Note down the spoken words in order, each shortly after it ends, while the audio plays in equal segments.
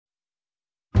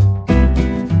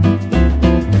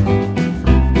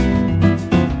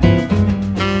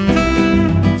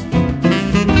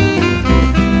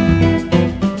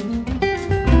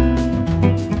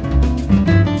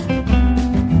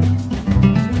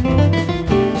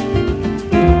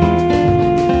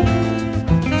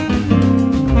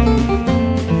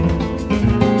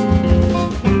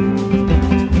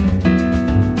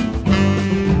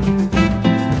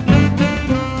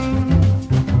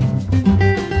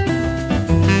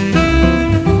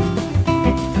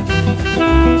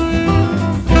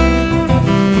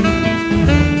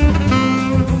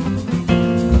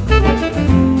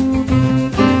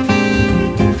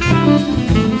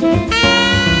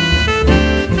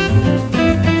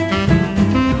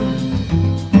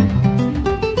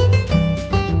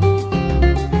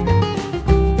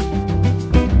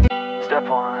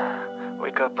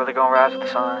rise with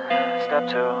the sun. Step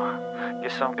 2,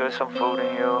 get some good, some food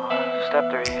in you.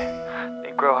 Step 3,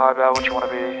 think real hard about what you wanna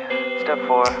be. Step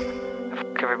 4,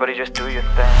 everybody just do your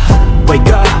thing. Wake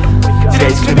up,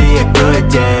 today's gonna be a good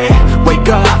day. Wake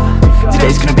up,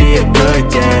 today's gonna be a good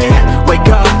day. Wake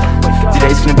up,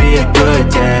 today's gonna be a good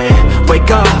day.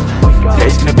 Wake up,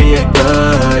 today's gonna be a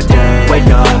good day. Wake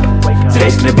up,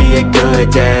 today's gonna be a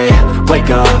good day. Wake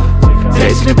up,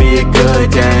 today's gonna be a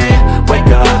good day.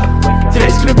 Wake up,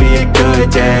 today's gonna be a good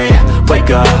day. Wake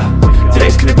up,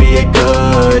 today's gonna be a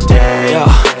good day. Yo.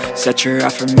 Set your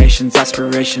affirmations,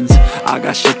 aspirations. I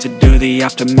got shit to do, the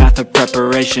aftermath of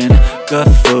preparation. Good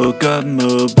food, good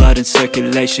mood, blood in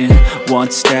circulation. One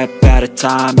step at a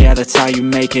time, yeah, that's how you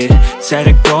make it. Set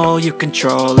a goal you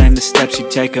control and the steps you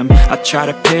take them. I try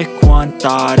to pick one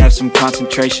thought, have some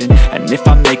concentration. And if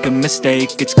I make a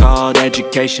mistake, it's called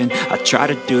education. I try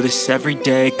to do this every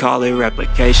day, call it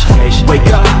replication. Wake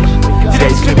up,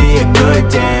 today's gonna be a good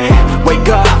day. Wake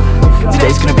up,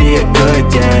 today's gonna be a good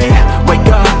day. Wake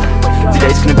up,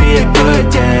 today's gonna be a good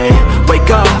day. Wake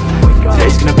up,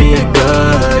 today's gonna be a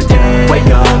good day. Wake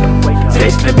up,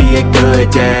 today's gonna be a good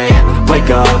day. Wake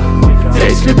up,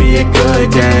 today's gonna be a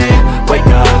good day. Wake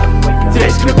up,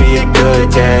 today's gonna be a good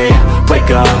day.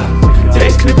 Wake up,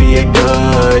 today's gonna be a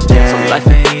good day. So life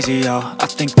ain't easy, yo, I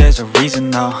think there's a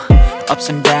reason though. Ups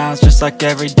and downs, just like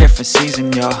every different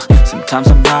season, yo. Sometimes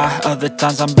I'm high, other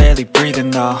times I'm barely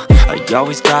breathing, though. I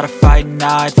always gotta fight and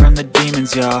hide from the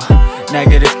demons, yo.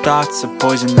 Negative thoughts are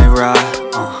poison, they rot.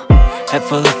 Head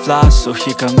full of flies, so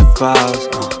here come the clouds.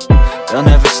 They'll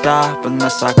never stop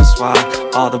unless I can swap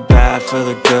all the bad for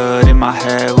the good in my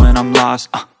head when I'm lost.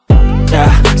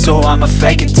 Yeah, so I'ma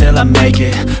fake it till I make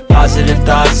it. Positive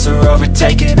thoughts are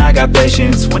overtaken, I got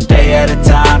patience. One day at a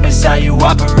time is how you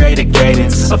operate a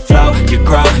cadence. A flow, you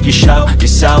grow, you show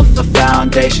yourself a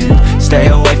foundation. Stay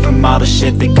away from all the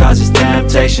shit that causes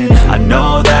temptation. I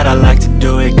know that I like to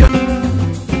do it 'cause